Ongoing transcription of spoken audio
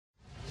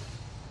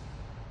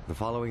The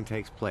following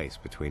takes place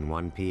between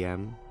 1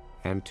 p.m.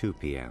 and 2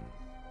 p.m.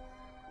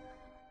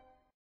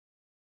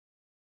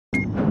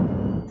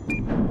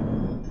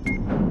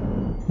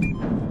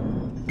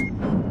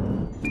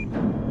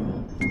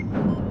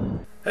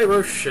 Hey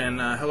Roch,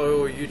 and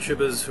hello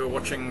YouTubers who are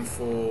watching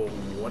for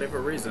whatever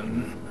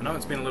reason. I know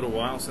it's been a little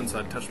while since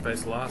I touched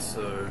base last,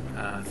 so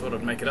I thought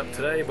I'd make it up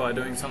today by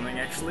doing something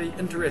actually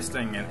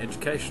interesting and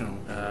educational,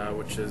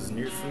 which is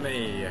new for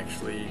me,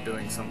 actually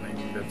doing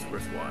something that's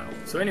worthwhile.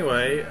 So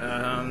anyway,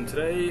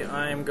 today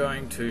I'm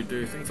going to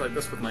do things like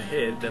this with my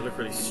head that look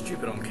really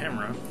stupid on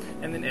camera,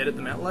 and then edit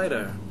them out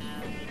later.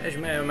 As you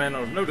may or may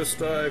not have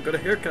noticed, I've got a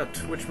haircut,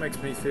 which makes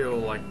me feel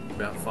like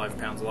about 5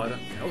 pounds lighter.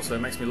 It also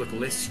makes me look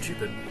less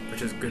stupid,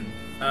 which is good.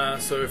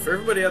 So for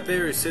everybody out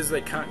there who says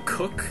they can't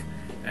cook,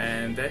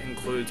 and that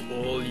includes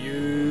all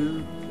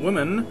you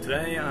women,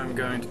 today I'm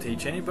going to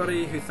teach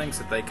anybody who thinks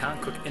that they can't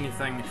cook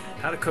anything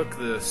how to cook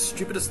the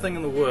stupidest thing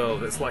in the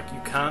world. It's like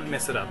you can't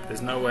mess it up.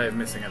 There's no way of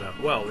messing it up.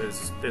 Well,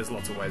 there's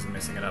lots of ways of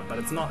messing it up, but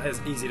it's not as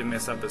easy to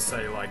mess up as,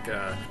 say, like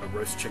a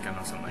roast chicken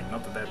or something.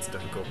 Not that that's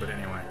difficult, but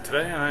anyway.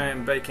 Today I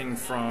am baking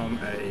from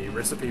a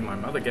recipe my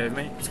mother gave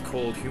me. It's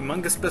called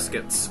Humongous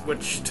Biscuits,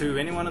 which to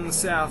anyone in the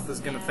South is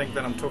going to think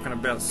that I'm talking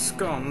about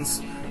scones,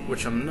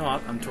 which I'm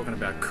not. I'm talking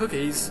about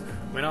cookies.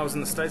 When I was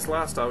in the States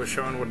last, I was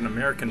showing what an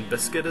American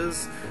biscuit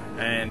is,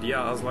 and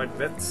yeah, I was like,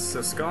 that's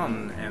a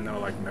scone, and they were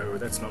like, no,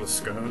 that's not a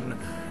scone,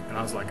 and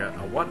I was like, a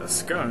what, a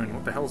scone?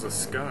 What the hell's a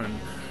scone?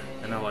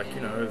 And they're like, you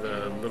know,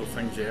 the little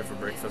things you have for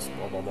breakfast,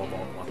 blah, blah, blah,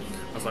 blah, blah.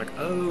 I was like,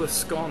 oh, a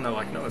scone. They're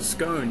like, no, a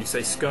scone. You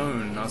say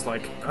scone. And I was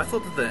like, I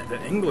thought that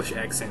the English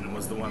accent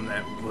was the one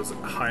that was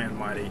high and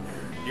mighty.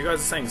 You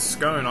guys are saying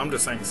scone, I'm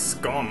just saying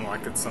scone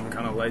like it's some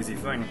kind of lazy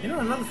thing. You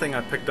know, another thing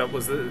I picked up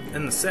was that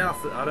in the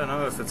South, I don't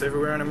know if it's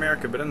everywhere in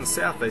America, but in the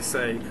South they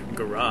say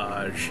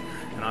garage.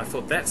 And I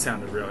thought that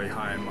sounded really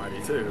high and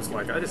mighty too. It's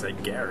like, I just say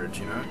garage,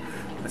 you know?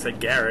 I say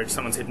garage,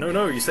 someone said,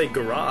 no, you say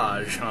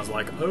garage. And I was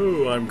like,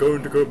 oh, I'm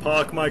going to go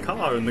park my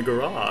car in the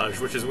garage,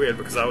 which is weird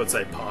because I would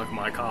say park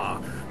my car,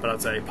 but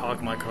I'd say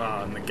park my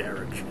car in the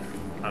garage.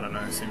 I don't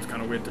know, seems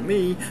kind of weird to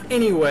me.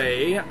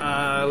 Anyway,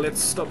 let's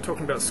stop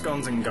talking about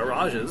scones and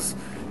garages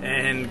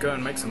and go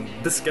and make some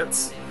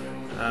biscuits,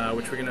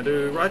 which we're going to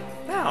do right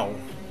now.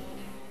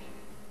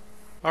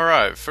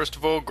 Alright, first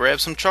of all, grab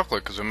some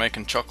chocolate because we're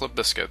making chocolate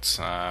biscuits.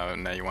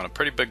 Now you want a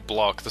pretty big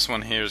block. This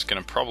one here is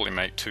going to probably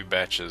make 2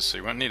 batches, so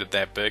you won't need it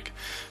that big.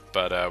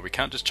 But we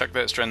can't just chuck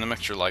that straight in the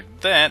mixture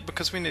like that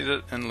because we need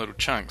it in little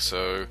chunks.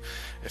 So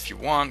if you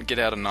want, get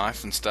out a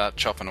knife and start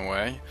chopping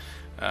away.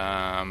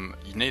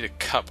 You need a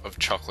cup of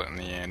chocolate in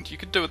the end. You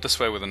could do it this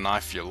way with a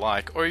knife if you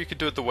like, or you could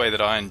do it the way that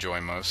I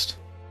enjoy most.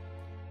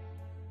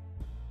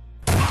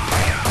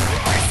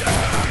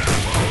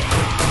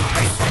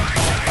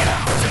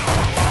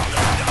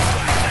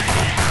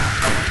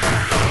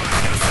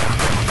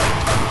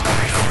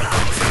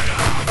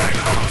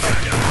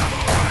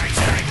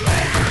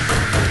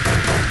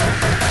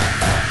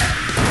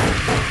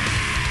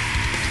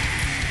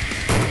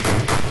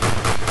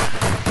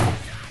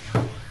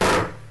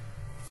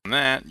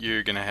 That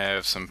you're gonna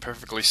have some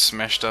perfectly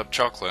smashed up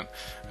chocolate.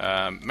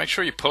 Make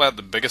sure you pull out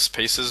the biggest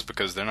pieces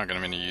because they're not gonna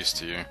be any use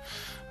to you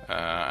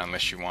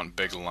unless you want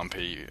big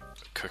lumpy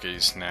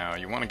cookies. Now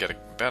you want to get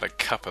about a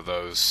cup of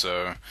those,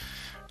 so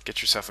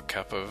get yourself a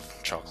cup of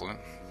chocolate.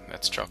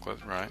 That's chocolate,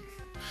 right?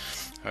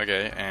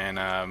 Okay,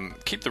 and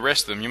keep the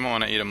rest of them. You might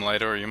want to eat them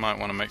later, or you might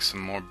want to make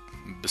some more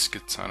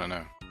biscuits, I don't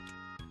know.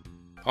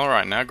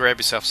 Alright, now grab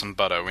yourself some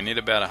butter. We need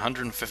about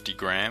 150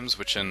 grams,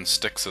 which in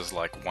sticks is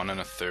like 1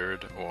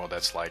 1/3, or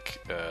that's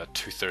like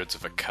 2/3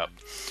 of a cup.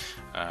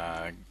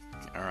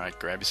 Alright,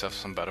 grab yourself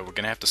some butter. We're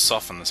going to have to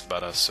soften this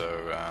butter, so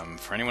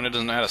for anyone who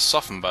doesn't know how to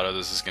soften butter,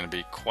 this is going to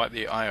be quite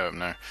the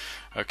eye-opener.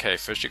 Okay,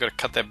 first you've got to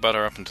cut that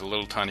butter up into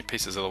little tiny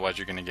pieces, otherwise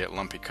you're going to get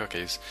lumpy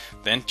cookies.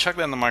 Then chuck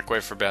that in the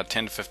microwave for about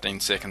 10 to 15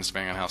 seconds,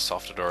 depending on how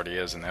soft it already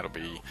is, and that'll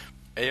be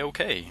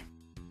a-okay.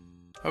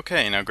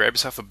 Okay, now grab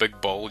yourself a big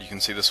bowl. You can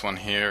see this one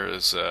here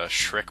is a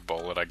Shrek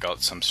bowl that I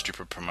got some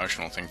stupid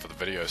promotional thing for the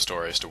video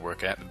store I used to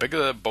work at. The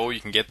bigger the bowl you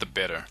can get, the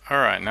better.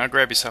 Alright, now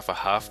grab yourself a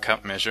 ½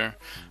 cup measure.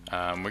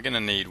 We're going to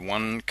need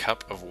 1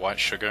 cup of white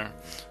sugar.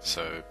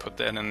 So put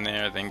that in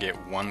there, then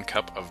get 1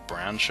 cup of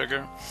brown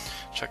sugar.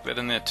 Chuck that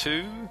in there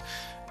too.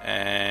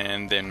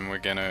 And then we're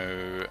going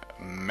to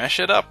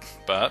mash it up,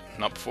 but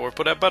not before we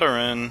put our butter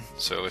in.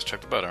 So let's chuck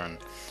the butter in.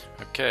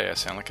 Okay, I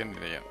sound like an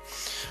idiot.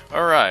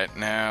 Alright,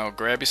 now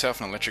grab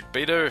yourself an electric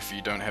beater. If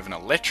you don't have an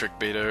electric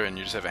beater and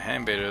you just have a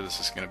hand beater, this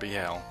is going to be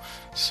hell.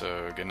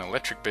 So get an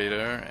electric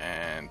beater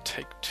and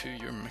take to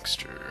your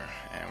mixture.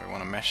 And we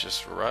want to mash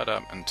this right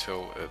up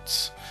until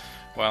it's,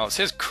 well, it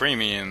says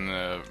creamy in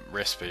the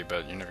recipe,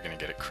 but you're never going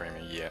to get it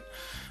creamy yet.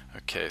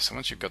 Okay, so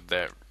once you've got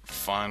that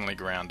finely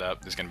ground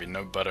up, there's going to be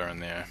no butter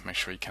in there. Make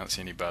sure you can't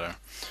see any butter.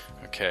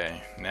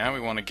 Okay, now we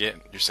want to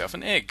get yourself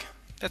an egg.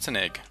 That's an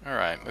egg.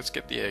 Alright, let's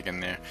get the egg in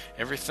there.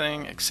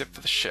 Everything except for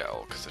the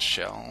shell, because the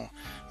shell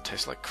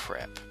tastes like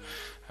crap.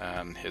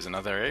 Here's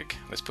another egg.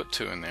 Let's put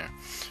 2 in there.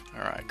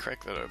 Alright,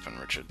 crack that open,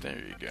 Richard. There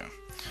you go.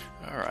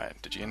 Alright,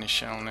 did you get any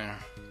shell in there?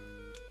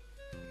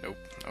 Nope.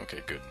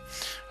 Okay, good.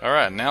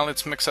 Alright, now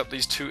let's mix up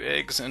these 2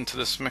 eggs into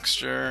this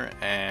mixture,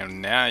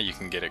 and now you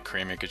can get it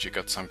creamy because you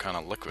got some kind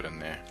of liquid in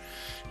there.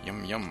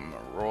 Yum yum,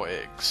 raw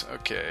eggs.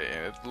 Okay,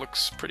 it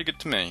looks pretty good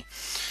to me.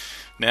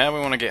 Now we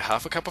want to get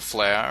half a cup of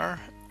flour,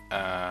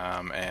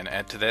 and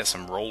add to that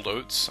some rolled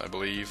oats. I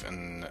believe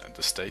in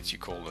the States you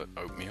call it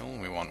oatmeal.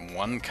 We want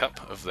 1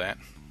 cup of that.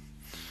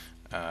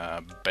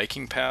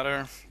 Baking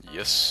powder.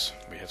 Yes,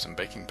 we have some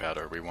baking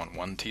powder. We want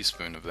 1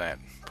 teaspoon of that.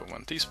 Put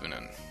 1 teaspoon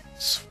in.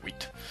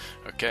 Sweet.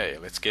 Okay,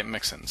 let's get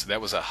mixing. So that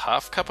was a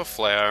half cup of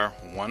flour,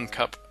 1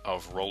 cup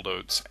of rolled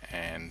oats,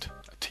 and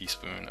a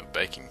teaspoon of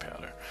baking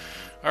powder.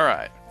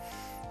 Alright,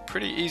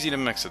 pretty easy to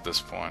mix at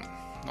this point.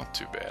 Not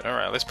too bad.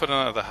 Alright, let's put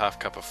another half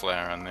cup of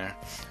flour in there,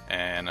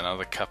 and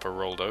another cup of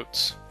rolled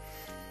oats.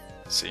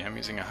 See, I'm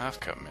using a half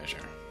cup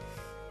measure.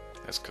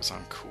 That's because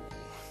I'm cool.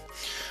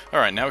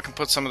 Alright, now we can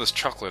put some of this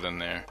chocolate in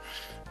there.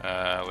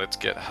 Let's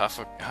get half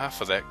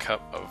of that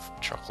cup of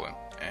chocolate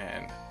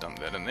and dump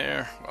that in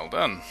there. Well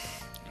done.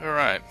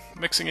 Alright,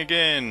 mixing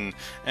again.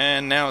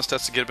 And now it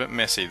starts to get a bit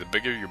messy. The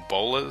bigger your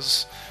bowl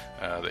is,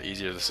 the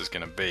easier this is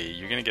going to be.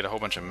 You're going to get a whole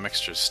bunch of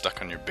mixtures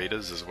stuck on your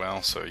beaters as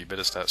well, so you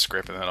better start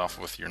scraping that off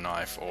with your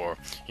knife, or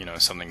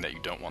something that you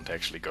don't want to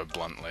actually go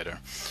blunt later.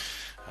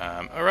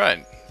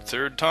 Alright,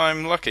 3rd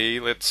time lucky.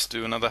 Let's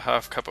do another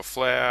half cup of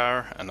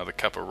flour, another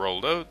cup of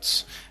rolled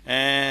oats,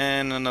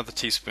 and another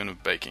teaspoon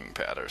of baking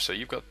powder. So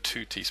you've got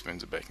 2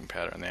 teaspoons of baking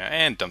powder in there,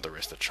 and dump the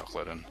rest of the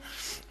chocolate in.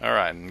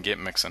 Alright, and get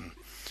mixing.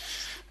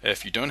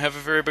 If you don't have a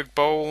very big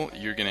bowl,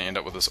 you're going to end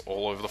up with this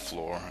all over the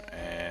floor,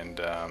 and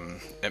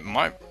it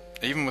might,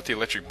 even with the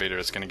electric beater,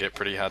 it's going to get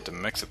pretty hard to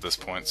mix at this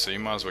point, so you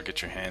might as well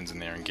get your hands in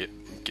there and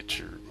get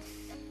your...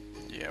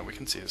 Yeah, we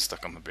can see it's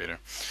stuck on the beater.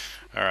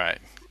 Alright,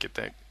 get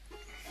the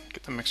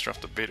mixture off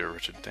the beater,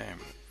 Richard, damn.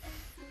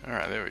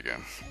 Alright, there we go.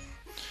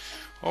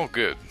 All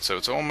good. So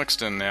it's all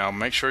mixed in now.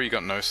 Make sure you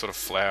got no sort of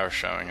flour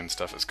showing and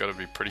stuff. It's got to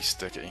be pretty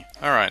sticky.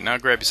 Alright, now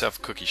grab yourself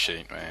a cookie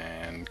sheet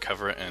and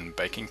cover it in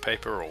baking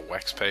paper or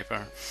wax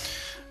paper.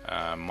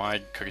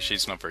 My cookie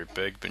sheet's not very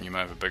big, but you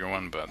might have a bigger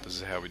one, but this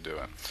is how we do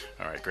it.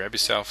 Alright, grab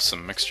yourself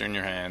some mixture in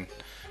your hand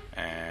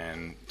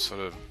and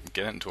sort of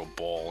get it into a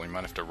ball. You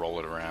might have to roll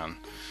it around.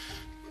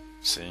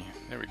 See,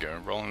 there we go,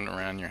 rolling it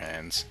around your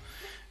hands.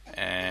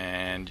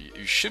 And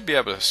you should be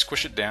able to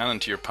squish it down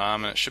into your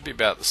palm, and it should be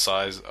about the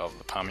size of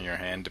the palm of your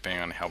hand,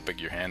 depending on how big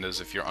your hand is.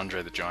 If you're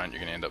Andre the Giant, you're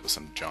going to end up with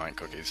some giant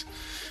cookies.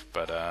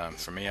 But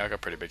for me, I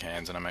got pretty big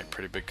hands, and I make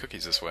pretty big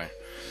cookies this way.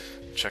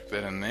 Chuck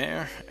that in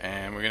there,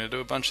 and we're going to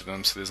do a bunch of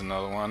them. So there's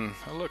another one.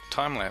 Oh look,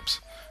 time lapse.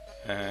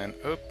 And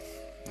nope,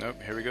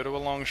 here we go to a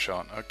long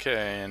shot.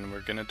 Okay, and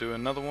we're going to do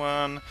another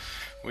one.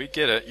 We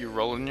get it. You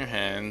roll it in your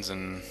hands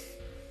and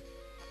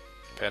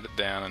pat it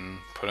down and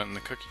put it in the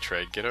cookie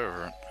tray. Get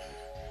over it.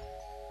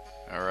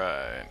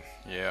 Alright,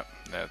 yep,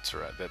 that's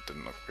right, that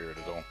didn't look weird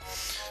at all.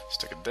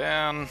 Stick it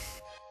down.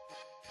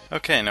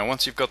 Okay, now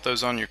once you've got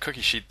those on your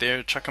cookie sheet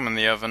there, chuck them in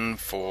the oven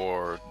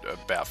for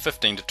about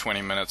 15 to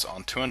 20 minutes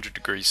on 200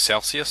 degrees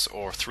Celsius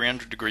or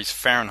 300 degrees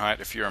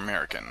Fahrenheit if you're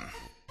American.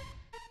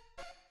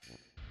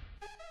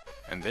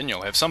 And then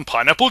you'll have some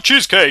pineapple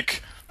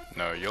cheesecake!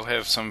 No, you'll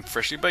have some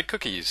freshly baked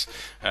cookies.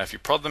 If you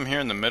prod them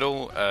here in the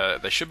middle,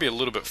 they should be a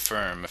little bit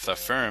firm. If they're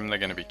firm, they're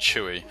going to be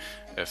chewy.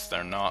 If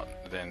they're not,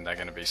 then they're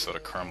going to be sort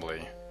of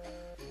crumbly.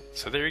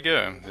 So there you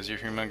go. There's your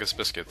humongous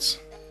biscuits.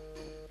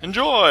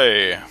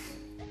 Enjoy!